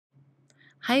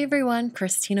Hi everyone,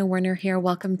 Christina Werner here.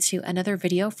 Welcome to another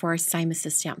video for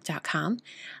SimonsStamp.com.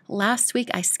 Last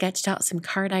week I sketched out some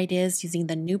card ideas using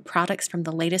the new products from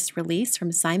the latest release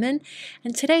from Simon,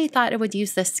 and today I thought I would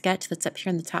use this sketch that's up here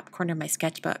in the top corner of my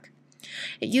sketchbook.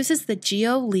 It uses the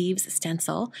Geo Leaves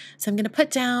stencil, so I'm going to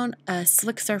put down a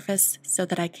slick surface so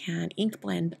that I can ink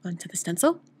blend onto the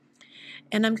stencil.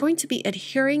 And I'm going to be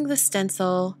adhering the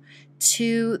stencil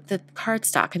to the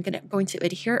cardstock. I'm going to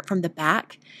adhere it from the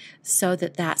back so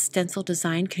that that stencil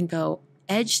design can go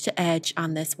edge to edge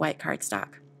on this white cardstock.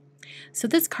 So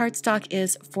this cardstock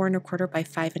is 4 1/4 by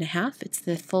 5 1/2. It's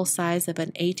the full size of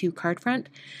an A2 card front,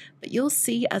 but you'll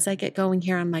see as I get going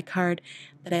here on my card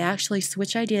that I actually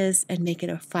switch ideas and make it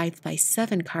a 5 by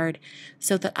 7 card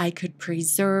so that I could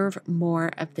preserve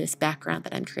more of this background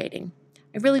that I'm creating.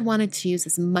 I really wanted to use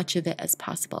as much of it as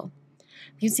possible.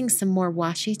 I'm using some more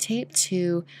washi tape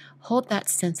to hold that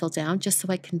stencil down just so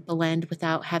I can blend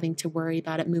without having to worry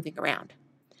about it moving around.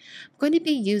 I'm going to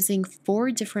be using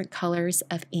 4 different colors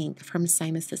of ink from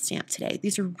Simons the Stamp today.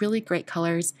 These are really great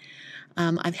colors.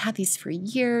 I've had these for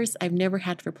years. I've never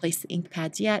had to replace the ink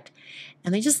pads yet,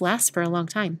 and they just last for a long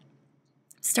time.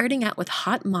 Starting out with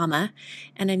Hot Mama,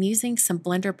 and I'm using some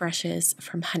blender brushes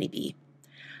from Honeybee.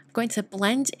 I'm going to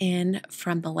blend in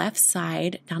from the left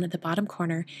side down at the bottom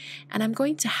corner, and I'm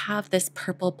going to have this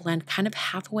purple blend kind of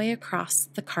halfway across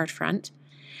the card front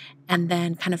and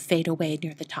then kind of fade away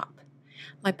near the top.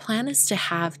 My plan is to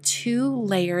have 2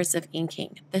 layers of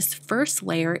inking. This first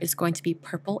layer is going to be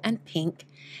purple and pink,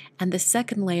 and the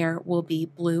second layer will be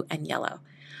blue and yellow.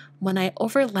 When I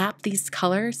overlap these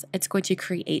colors, it's going to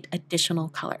create additional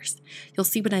colors. You'll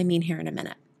see what I mean here in a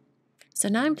minute. So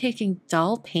now I'm taking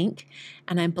dull pink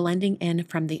and I'm blending in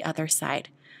from the other side,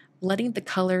 letting the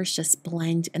colors just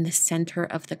blend in the center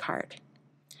of the card.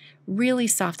 Really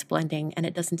soft blending, and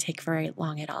it doesn't take very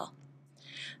long at all.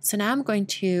 So now I'm going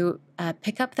to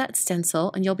pick up that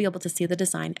stencil, and you'll be able to see the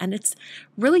design, and it's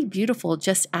really beautiful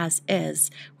just as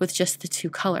is with just the 2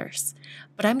 colors.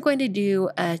 But I'm going to do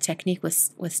a technique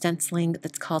with stenciling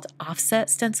that's called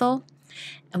offset stencil.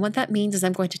 And what that means is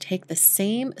I'm going to take the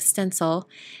same stencil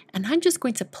and I'm just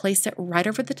going to place it right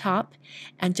over the top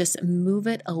and just move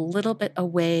it a little bit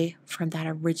away from that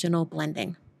original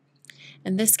blending.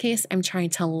 In this case, I'm trying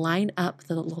to line up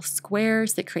the little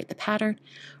squares that create the pattern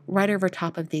right over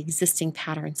top of the existing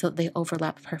pattern so that they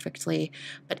overlap perfectly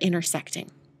but intersecting.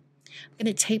 I'm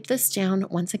going to tape this down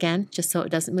once again just so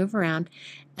it doesn't move around,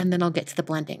 and then I'll get to the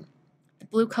blending. The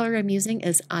blue color I'm using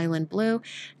is Island Blue.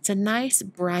 It's a nice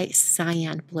bright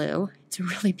cyan blue. It's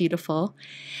really beautiful.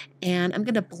 And I'm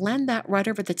going to blend that right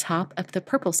over the top of the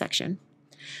purple section.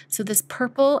 So this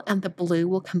purple and the blue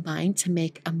will combine to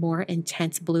make a more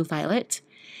intense blue-violet.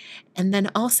 And then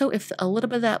also if a little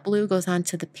bit of that blue goes on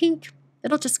to the pink,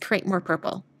 it'll just create more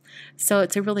purple. So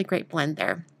it's a really great blend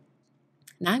there.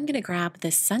 Now I'm going to grab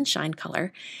this sunshine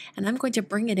color and I'm going to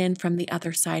bring it in from the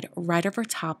other side right over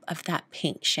top of that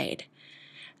pink shade.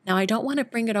 Now I don't want to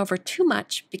bring it over too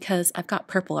much because I've got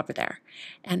purple over there.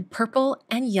 And purple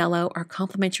and yellow are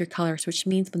complementary colors, which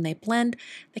means when they blend,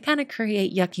 they kind of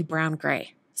create yucky brown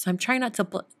gray. So I'm trying not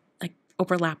to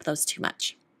overlap those too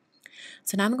much.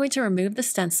 So now I'm going to remove the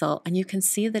stencil, and you can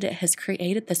see that it has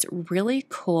created this really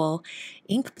cool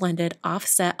ink blended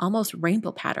offset, almost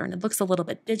rainbow pattern. It looks a little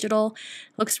bit digital,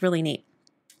 looks really neat.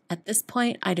 At this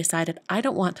point, I decided I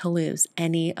don't want to lose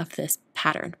any of this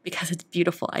pattern because it's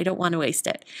beautiful. I don't want to waste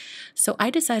it. So I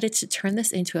decided to turn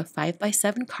this into a 5 by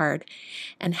 7 card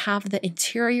and have the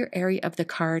interior area of the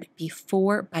card be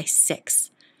 4 by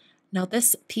 6. Now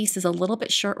this piece is a little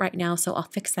bit short right now, so I'll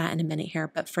fix that in a minute here.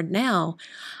 But for now,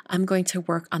 I'm going to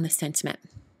work on the sentiment.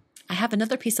 I have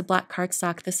another piece of black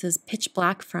cardstock. This is Pitch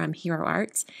Black from Hero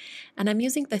Arts, and I'm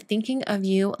using the Thinking of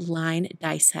You line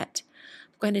die set.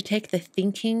 I'm going to take the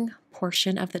thinking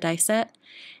portion of the die set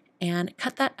and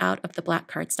cut that out of the black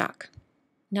cardstock.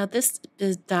 Now this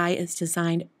die is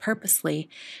designed purposely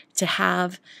to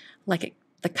have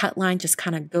the cut line just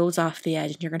kind of goes off the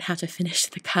edge and you're going to have to finish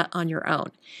the cut on your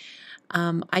own.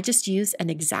 I just use an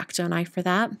X-Acto knife for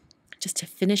that, just to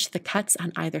finish the cuts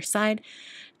on either side.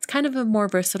 It's kind of a more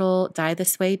versatile die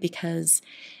this way because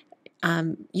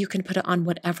you can put it on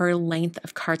whatever length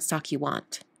of cardstock you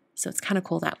want. So it's kind of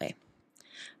cool that way.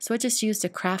 So I just used a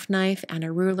craft knife and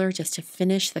a ruler just to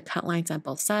finish the cut lines on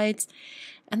both sides.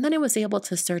 And then I was able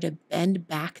to sort of bend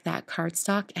back that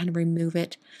cardstock and remove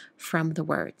it from the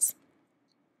words.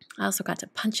 I also got to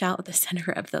punch out the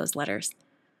center of those letters.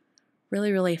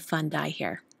 Really, really fun die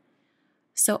here.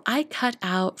 So I cut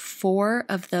out 4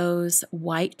 of those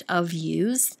white of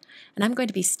U's, and I'm going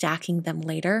to be stacking them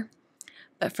later.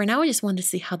 But for now, I just wanted to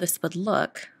see how this would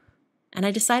look And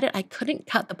I decided I couldn't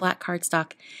cut the black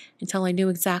cardstock until I knew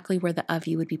exactly where the of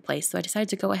you would be placed. So I decided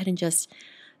to go ahead and just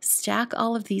stack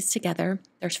all of these together.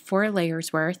 There's 4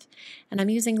 layers worth, and I'm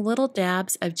using little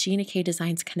dabs of Gina K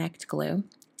Designs Connect glue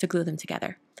to glue them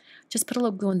together. Just put a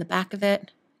little glue in the back of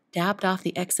it, dabbed off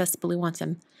the excess glue on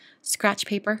some scratch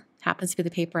paper, happens to be the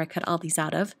paper I cut all these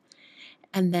out of,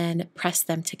 and then press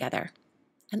them together.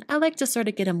 And I like to sort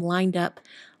of get them lined up,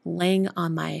 laying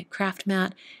on my craft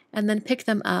mat, and then pick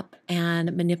them up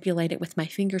and manipulate it with my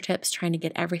fingertips, trying to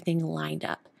get everything lined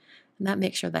up. And that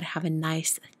makes sure that I have a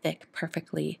nice, thick,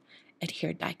 perfectly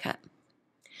adhered die cut.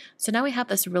 So now we have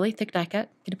this really thick die cut.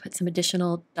 I'm going to put some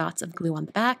additional dots of glue on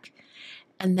the back,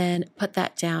 and then put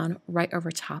that down right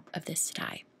over top of this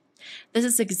die. This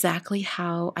is exactly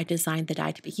how I designed the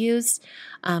die to be used,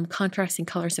 contrasting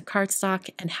colors of cardstock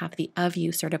and have the of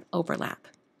you sort of overlap.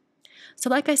 So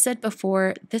like I said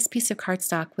before, this piece of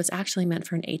cardstock was actually meant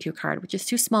for an A2 card, which is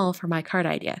too small for my card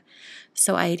idea.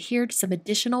 So I adhered some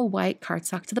additional white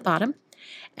cardstock to the bottom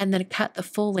and then cut the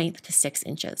full length to 6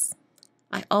 inches.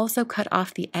 I also cut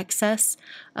off the excess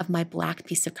of my black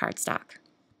piece of cardstock,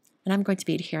 and I'm going to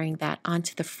be adhering that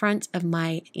onto the front of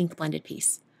my ink blended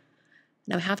piece.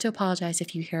 Now I have to apologize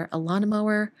if you hear a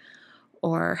lawnmower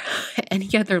or any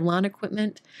other lawn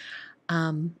equipment.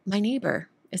 My neighbor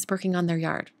is working on their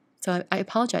yard. So I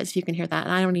apologize if you can hear that,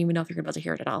 and I don't even know if you're able to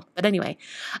hear it at all. But anyway,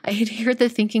 I adhered the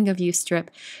Thinking of You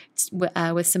strip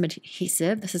with some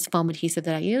adhesive. This is foam adhesive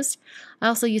that I used. I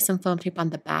also used some foam tape on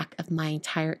the back of my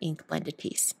entire ink blended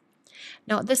piece.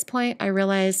 Now at this point, I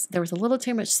realized there was a little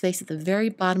too much space at the very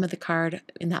bottom of the card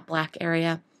in that black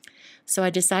area. So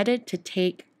I decided to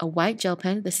take a white gel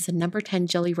pen, this is a number 10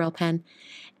 Jelly Roll pen,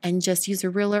 and just use a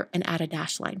ruler and add a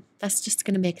dash line. That's just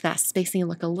going to make that spacing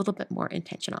look a little bit more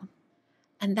intentional.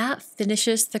 And that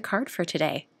finishes the card for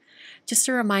today. Just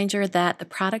a reminder that the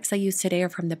products I use today are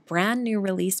from the brand new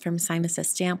release from Simon Says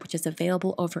Stamp, which is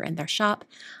available over in their shop.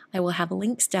 I will have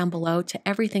links down below to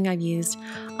everything I've used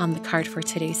on the card for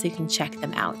today so you can check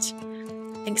them out.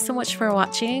 Thanks so much for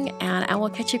watching, and I will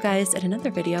catch you guys in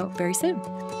another video very soon.